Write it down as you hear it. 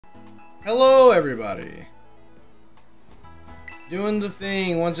Hello everybody! Doing the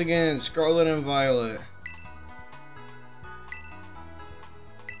thing once again, Scarlet and Violet.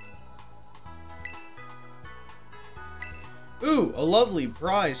 Ooh, a lovely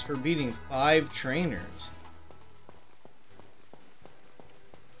prize for beating 5 trainers.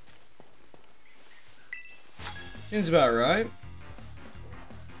 Seems about right.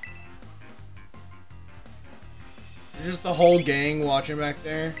 Is this the whole gang watching back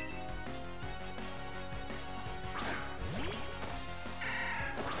there?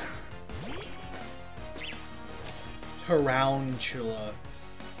 Tarountula.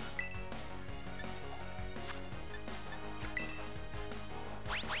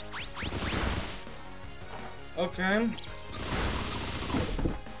 Okay.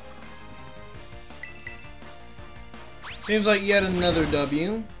 Seems like yet another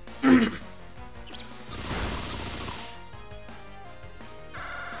W.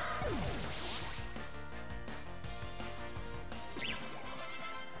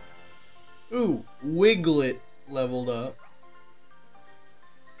 Ooh, Wiglet leveled up.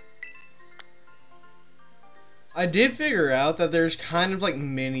 I did figure out that there's kind of like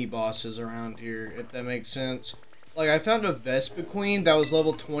mini bosses around here, if that makes sense. Like, I found a Vespiquen that was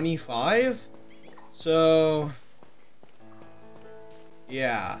level 25. So,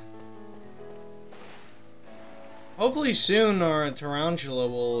 yeah. Hopefully soon our Tarountula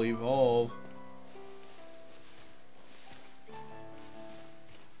will evolve.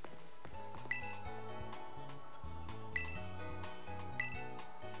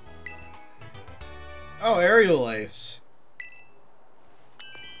 Oh, Aerial Ace.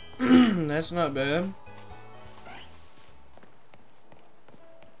 That's not bad.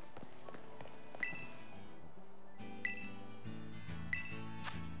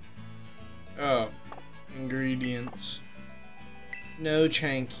 Oh, ingredients. No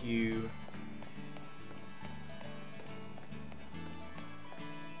thank you.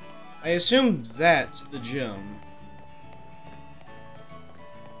 I assume that's the gem.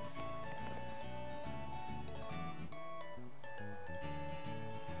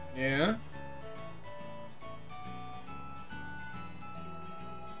 Yeah?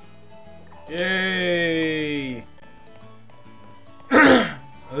 Yay!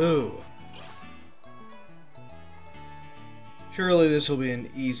 Ooh. Surely this will be an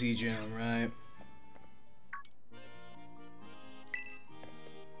easy gem, right?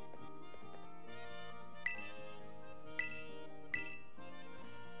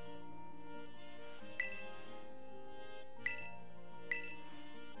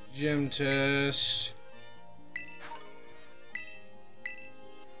 Gym test.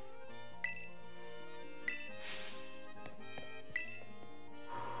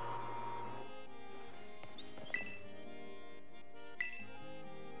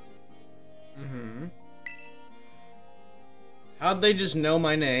 How'd they just know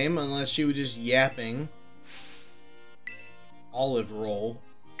my name unless she was just yapping? Olive roll.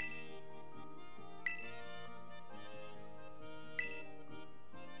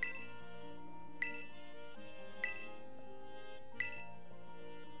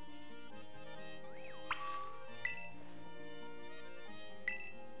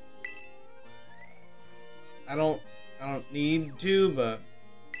 I don't need to, but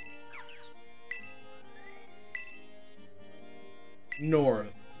north.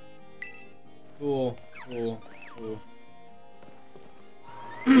 Cool, cool, cool.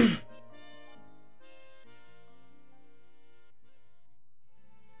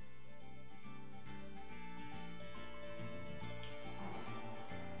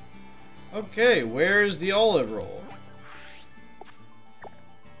 Okay, where's the olive roll?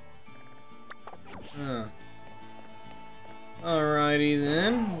 Huh. Alrighty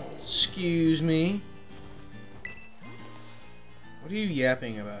then. Excuse me. What are you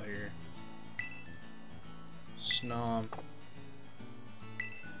yapping about here? Snom.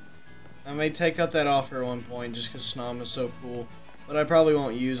 I may take up that offer at one point just because Snom is so cool, but I probably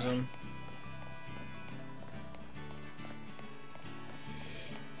won't use him.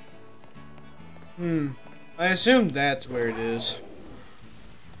 I assume that's where it is.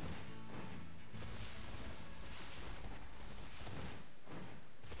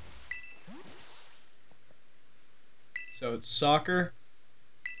 So it's soccer.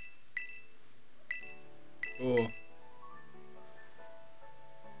 Cool.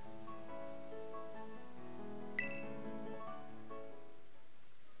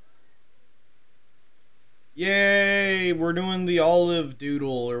 Yay! We're doing the olive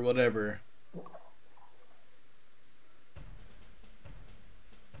doodle or whatever.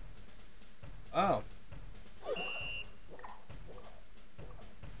 Oh.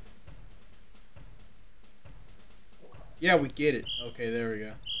 Yeah, we get it. Okay, there we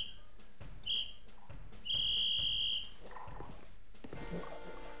go.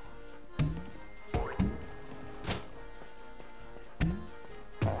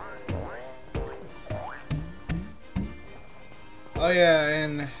 Oh yeah,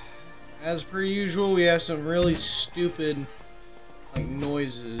 and as per usual, we have some really stupid, like,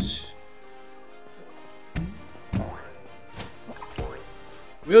 noises.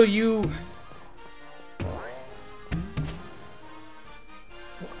 Will you...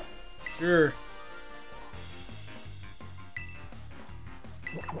 Sure.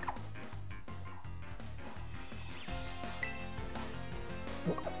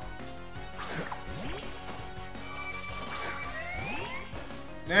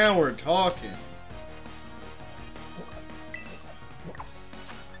 Now we're talking.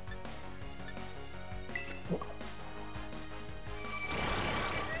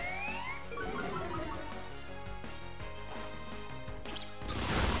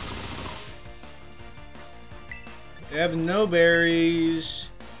 They have no berries.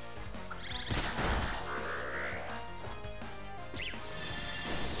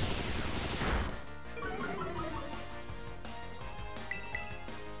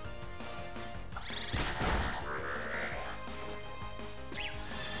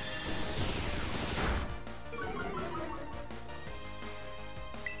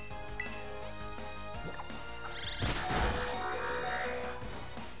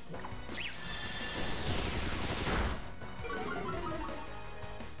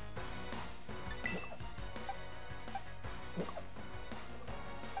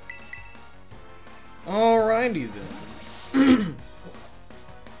 Alrighty then.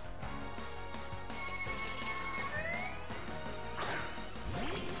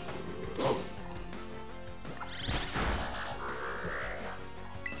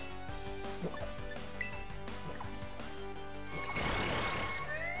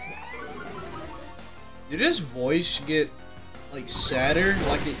 Did his voice get, like, sadder?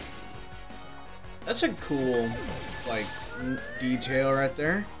 Like it... That's a cool, like, detail right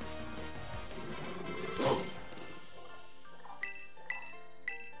there.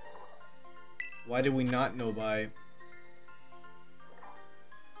 Why did we not know by?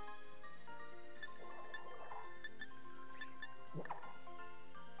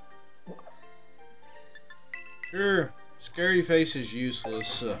 Sure, scary face is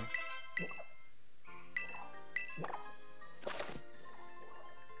useless.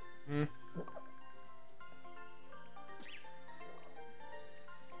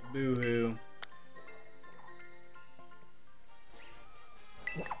 Boo-hoo.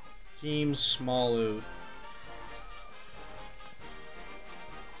 Team Smalloo.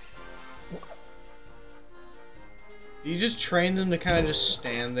 You just train them to kind of just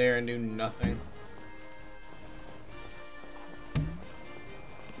stand there and do nothing.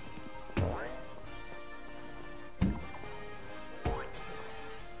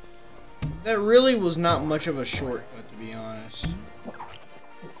 That really was not much of a shortcut, to be honest.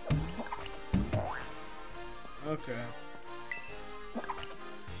 Okay.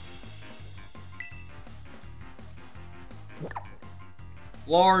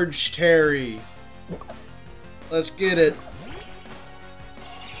 Large Terry. Let's get it.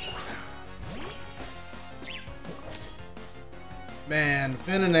 Man,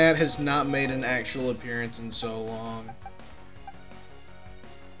 Finninat has not made an actual appearance in so long.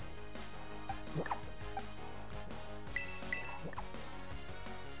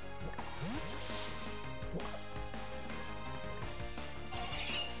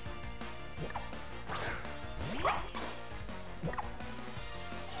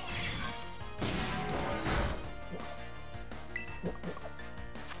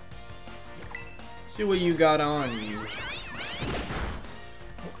 See what you got on you.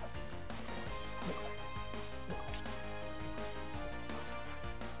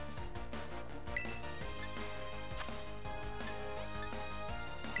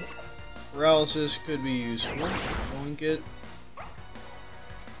 Paralysis could be useful. Boink it.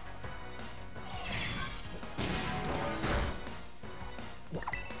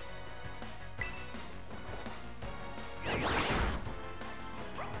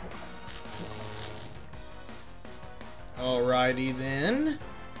 Alrighty then.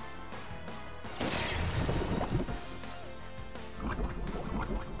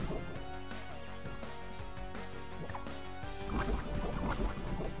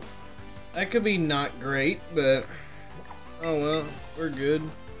 That could be not great, but oh well, we're good.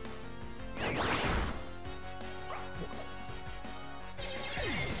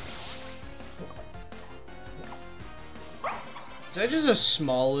 Is that just a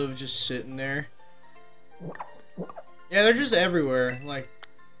Smalloo just sitting there? Yeah, they're just everywhere. Like,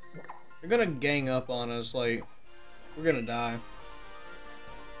 they're gonna gang up on us. Like, we're gonna die.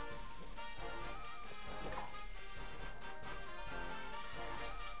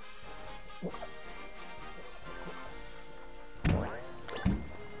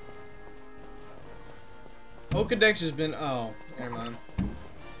 Pokedex has been... Oh, never mind.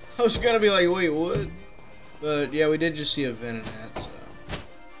 I was gonna be like, wait, what? But, yeah, we did just see a Venonat, so...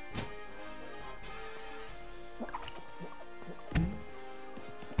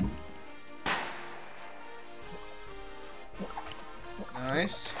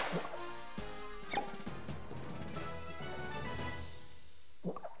 Nice.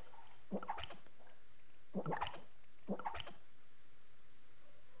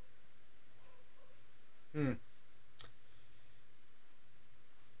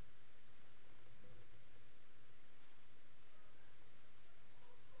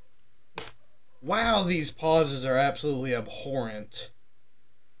 Wow, these pauses are absolutely abhorrent.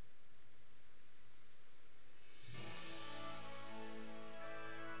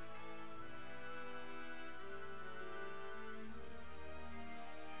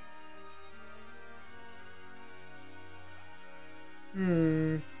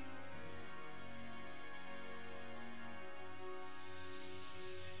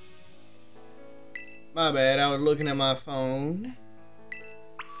 My bad, I was looking at my phone.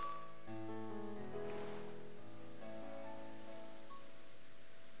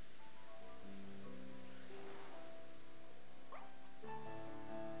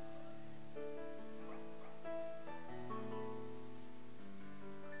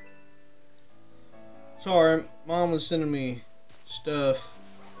 Sorry, Mom was sending me stuff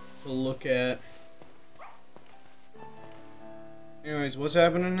to look at. Anyways, what's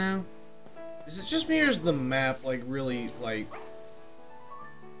happening now? Is it just me or is the map like really like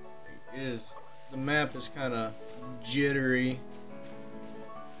it is? The map is kind of jittery.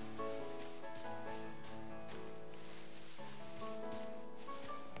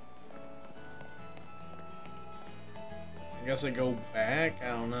 I guess I go back? I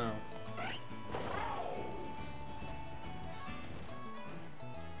don't know.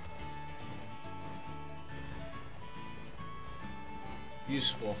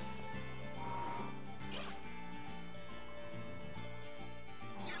 Useful.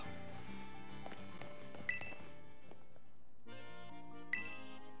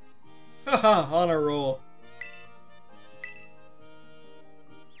 Haha, on a roll.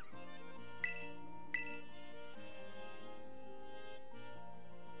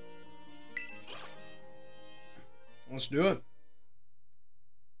 Let's do it.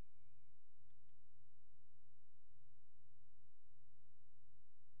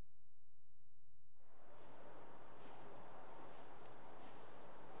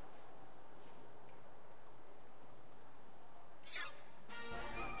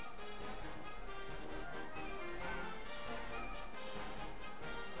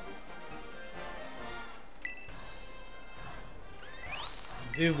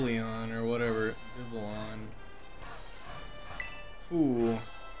 Vivleon or whatever. Vivleon. Ooh.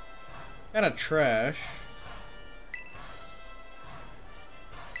 Kinda trash.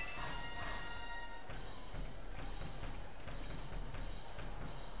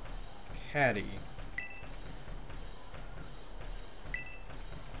 Caddy.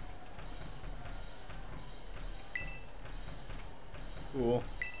 Cool.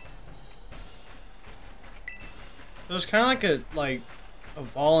 So it's kinda like a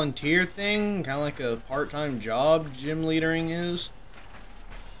volunteer thing, kind of like a part-time job gym leadering is.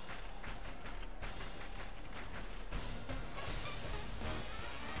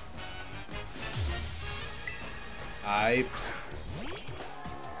 Hype.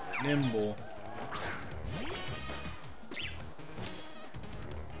 Nimble.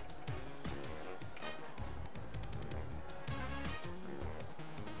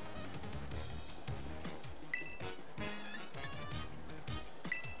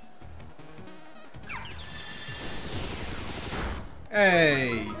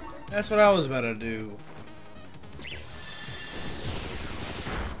 Hey, that's what I was about to do.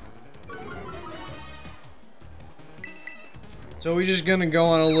 So we just gonna go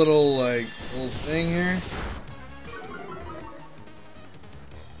on a little thing here?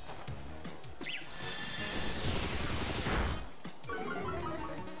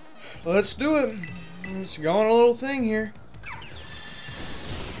 Let's do it. Let's go on a little thing here.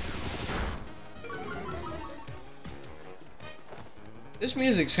 This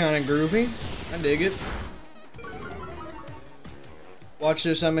music's kind of groovy. I dig it. Watch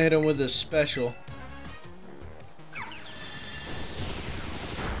this, I'm gonna hit him with a special.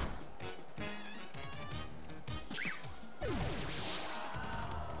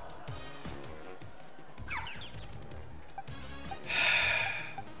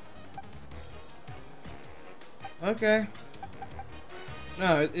 Okay.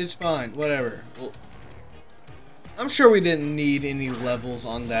 No, it's fine. Whatever. Well, I'm sure we didn't need any levels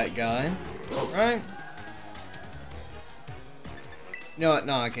on that guy. Right? You know what?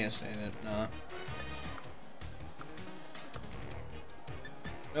 No, I can't stand it. Nah.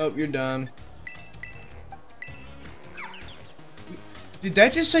 Nope, you're done. Did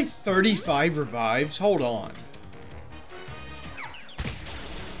that just say 35 revives? Hold on.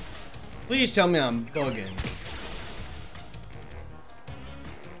 Please tell me I'm bugging.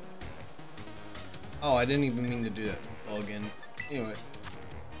 Oh, I didn't even mean to do that. Bugging. Anyway.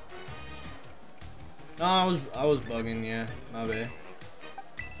 No, I was bugging, yeah. My bad.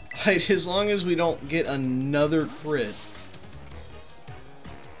 Like, as long as we don't get another crit.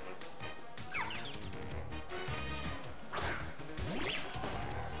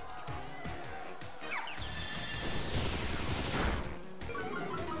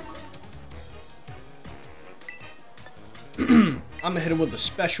 I'm gonna hit him with a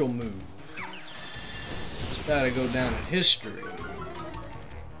special move. It's about to go down in history.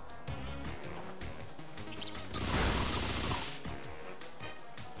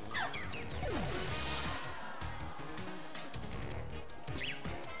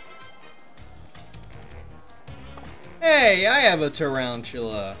 Hey, I have a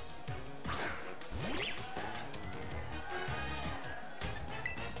Tarountula.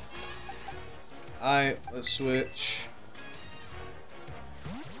 Alright, let's switch.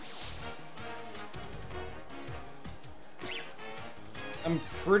 I'm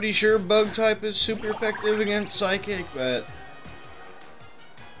pretty sure Bug type is super effective against Psychic, but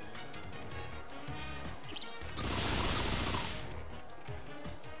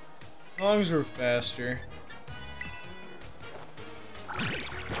as long as we're faster.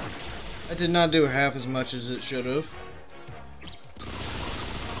 I did not do half as much as it should have.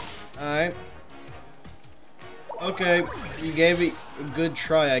 Alright. Okay, you gave it a good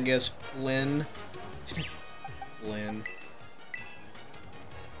try, I guess, Flynn. Flynn.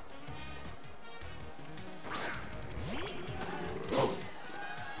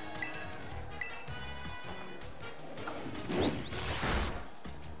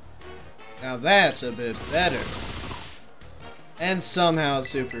 Now that's a bit better. And somehow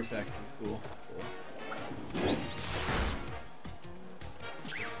it's super effective. Cool. Cool.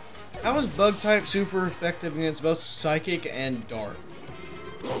 How is Bug type super effective against both Psychic and Dark?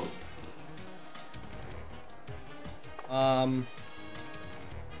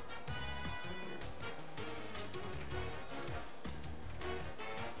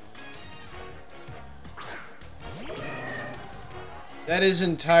 That is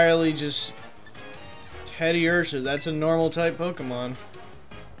entirely just Teddy Ursa. That's a normal type Pokemon.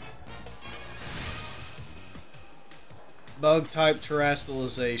 Bug type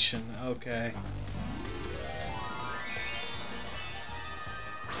terrestrialization. Okay.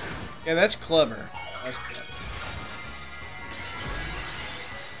 Yeah, that's clever. That's clever.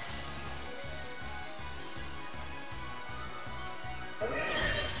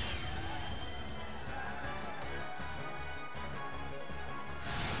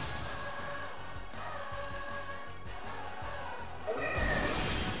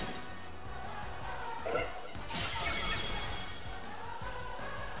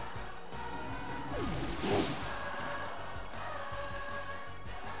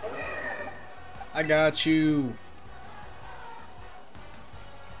 I got you.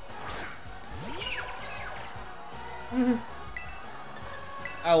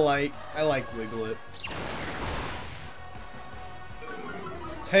 I like Wiglet.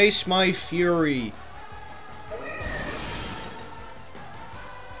 Taste my fury.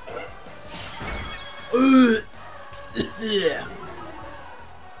 Yeah.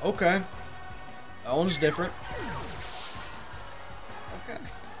 Okay. That one's different. Okay.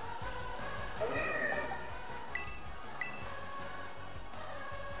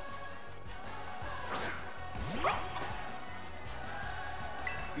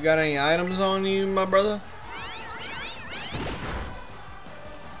 You got any items on you, my brother?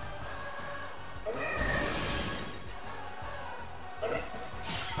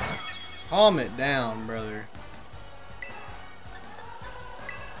 Calm it down, brother.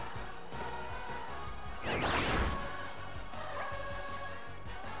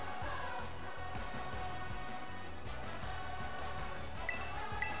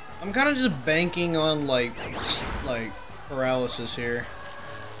 I'm kind of just banking on like paralysis here.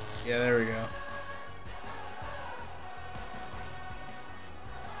 Yeah, there we go.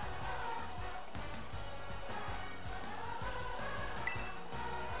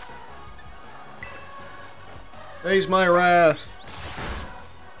 Raise my wrath.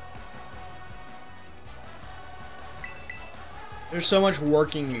 There's so much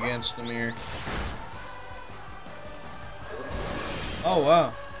working against them here. Oh,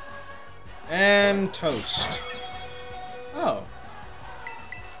 wow. And toast. Oh.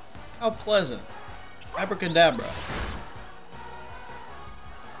 How pleasant. Abracadabra.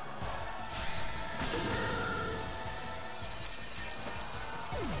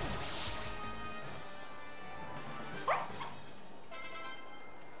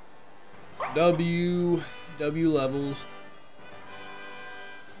 W levels.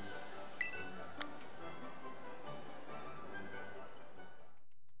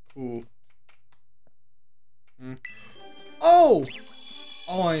 Cool. Oh!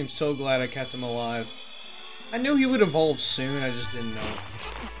 Oh, I am so glad I kept him alive. I knew he would evolve soon, I just didn't know.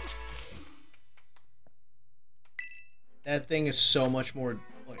 That thing is so much more,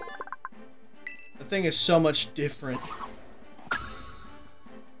 like... The thing is so much different.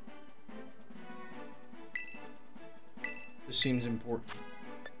 This seems important.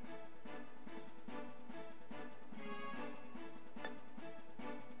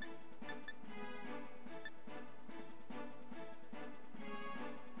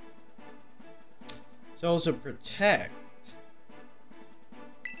 It's also protect.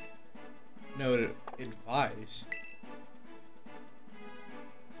 No, to advise.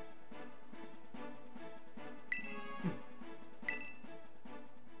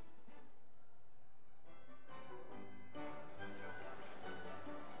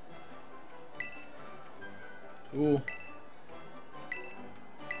 Cool.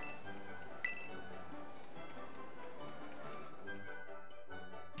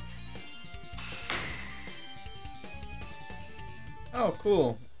 Oh,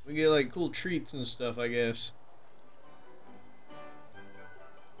 cool. We get like cool treats and stuff, I guess.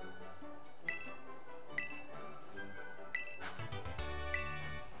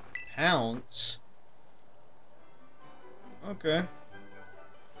 Pounce? Okay.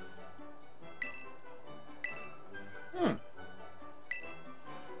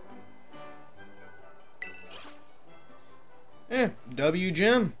 W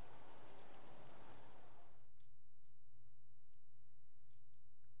gem.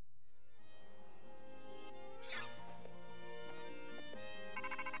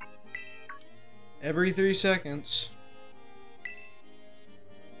 Every 3 seconds.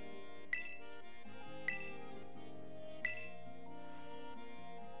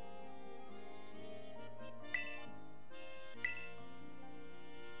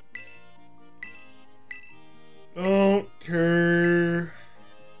 Don't care.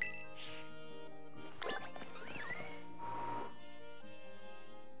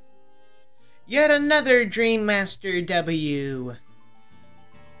 Yet another Dreammaster W.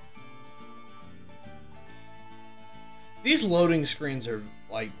 These loading screens are,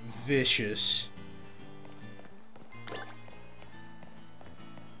 like, vicious.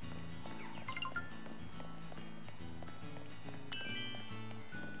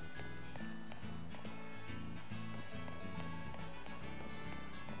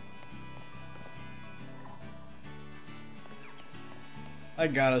 I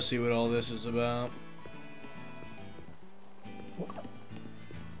gotta see what all this is about.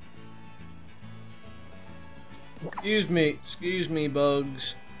 Excuse me,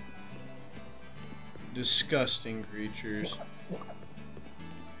 bugs. Disgusting creatures.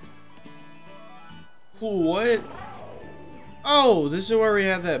 What? Oh, this is where we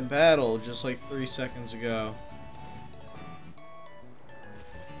had that battle just like 3 seconds ago.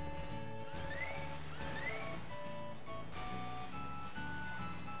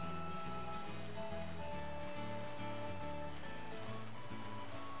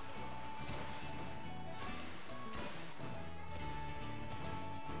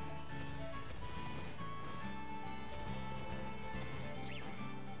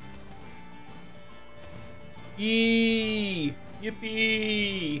 Yee!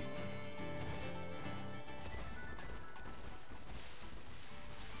 Yippee!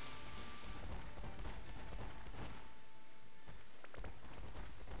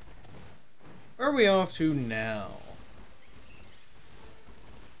 Where are we off to now?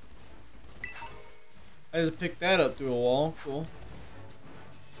 I just picked that up through a wall. Cool.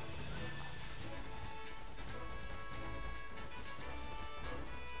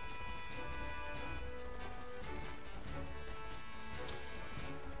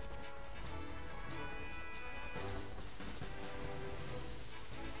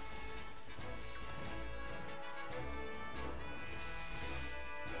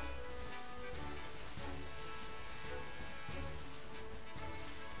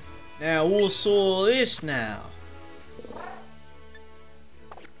 Now we'll saw this now.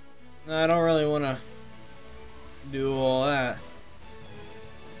 I don't really want to do all that.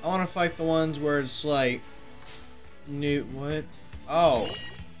 I want to fight the ones where it's like new. What? Oh.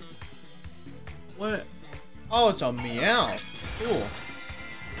 What? Oh, it's a meow. Cool.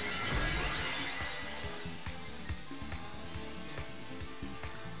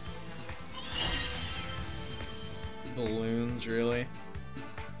 Balloons, really?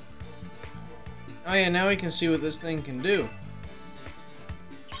 Oh yeah, now we can see what this thing can do.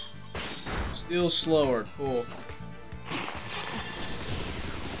 Still slower, cool.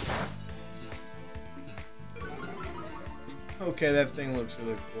 Okay, that thing looks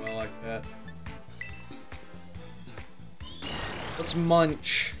really cool, I like that. Let's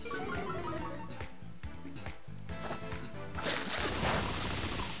munch.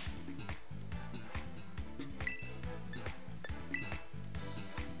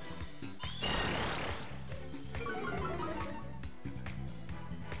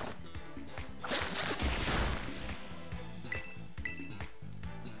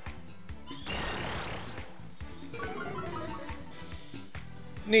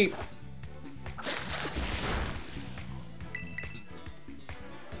 Neat.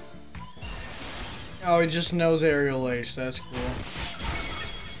 Oh, he just knows aerial ace. That's cool.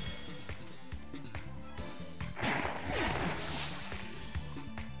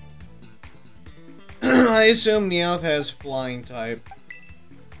 I assume Meowth has flying type.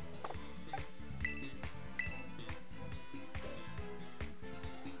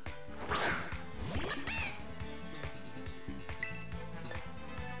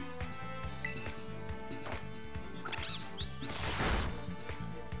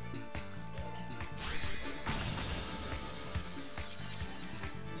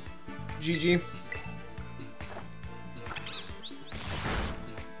 GG.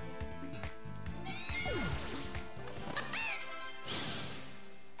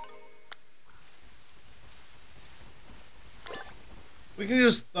 We can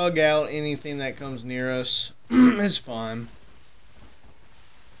just thug out anything that comes near us. It's fine.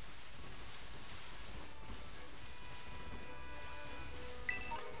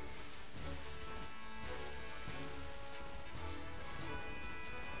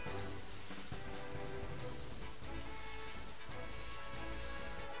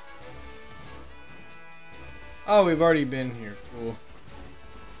 Oh, we've already been here. Cool.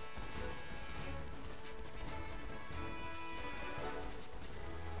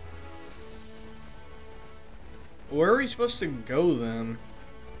 Where are we supposed to go then?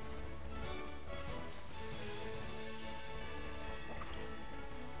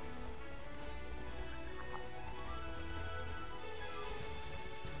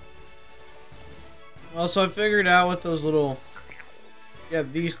 Well, so I figured out what those little... Yeah,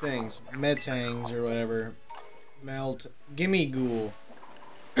 these things. Metangs or whatever. Melt. Gimme Ghoul.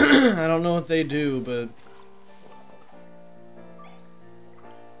 I don't know what they do, but...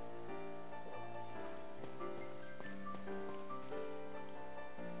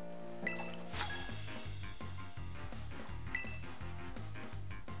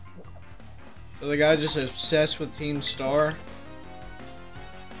 So the guy just obsessed with Team Star?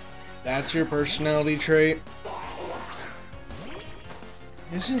 That's your personality trait?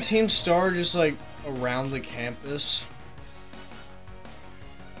 Isn't Team Star just like around the campus?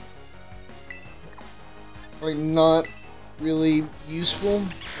 Like not really useful?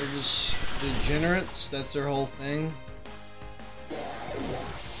 They're just degenerates? That's their whole thing?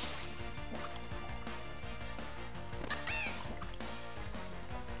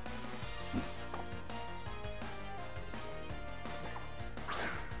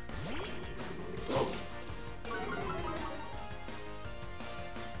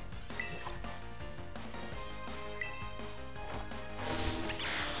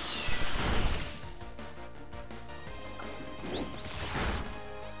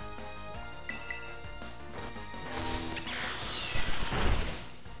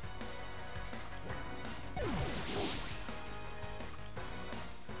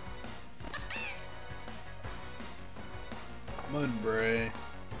 Mudbray.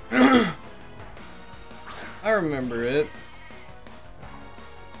 I remember it.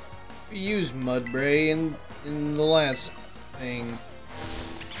 We used Mudbray in the last thing.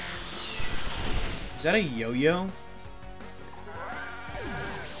 Is that a yo-yo?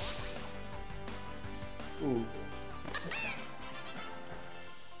 Ooh.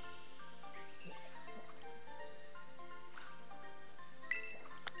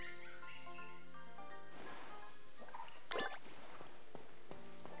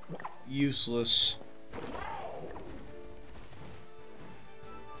 Useless.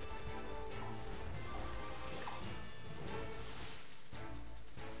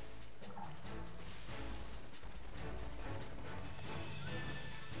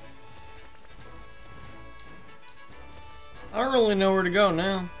 I don't really know where to go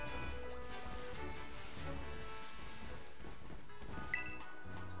now.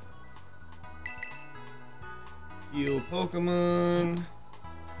 Heal Pokemon.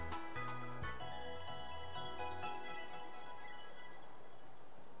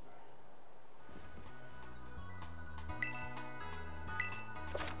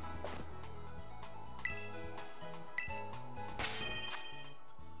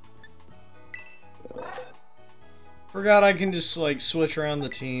 Forgot I can just like switch around the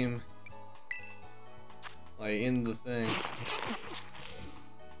team. Like in the thing.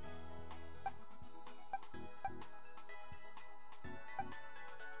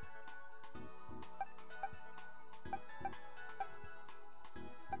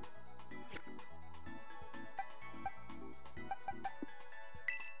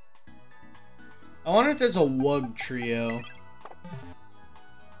 I wonder if there's a Wug trio.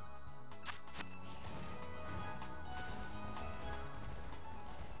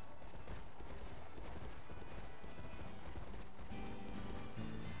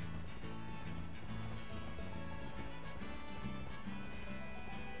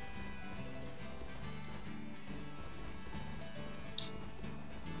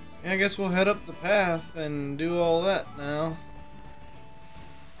 Yeah, I guess we'll head up the path and do all that now.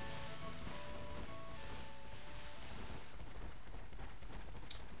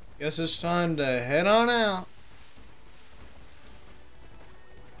 Guess it's time to head on out.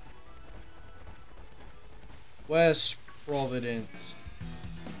 West Providence.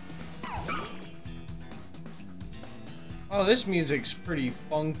 Oh, this music's pretty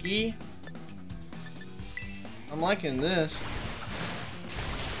funky. I'm liking this.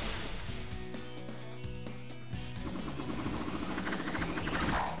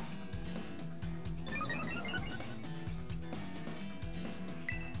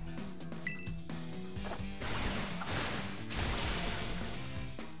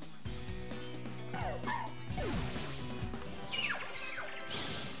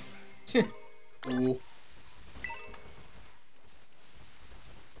 Cool.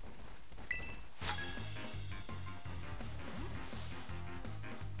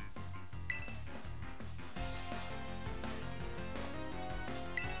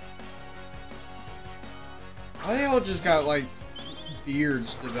 They all just got like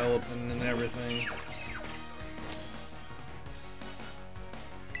beards developing and everything.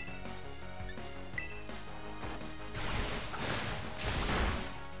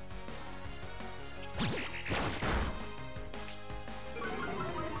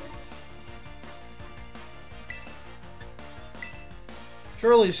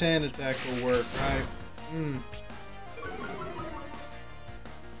 Surely sand attack will work, right?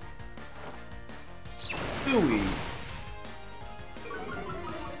 Hooey.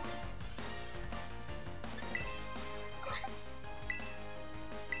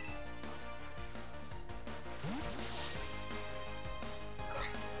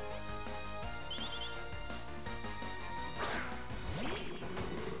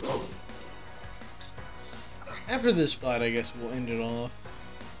 After this fight, I guess we'll end it off.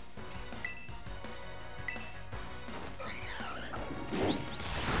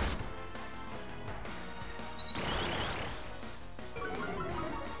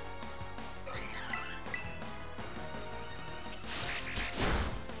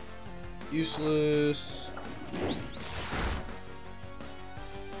 Useless.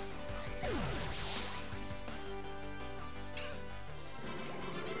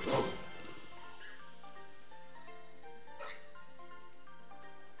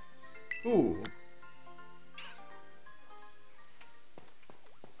 Ooh.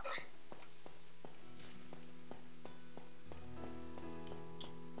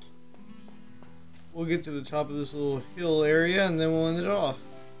 We'll get to the top of this little hill area and then we'll end it off.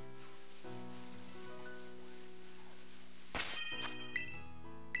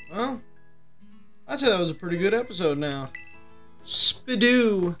 Well, I'd say that was a pretty good episode now.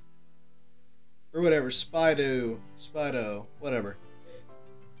 Spidoo. Or whatever, Spido, whatever.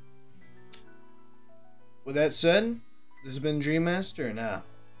 With that said, this has been Dreammaster, and I'll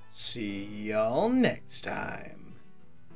see y'all next time.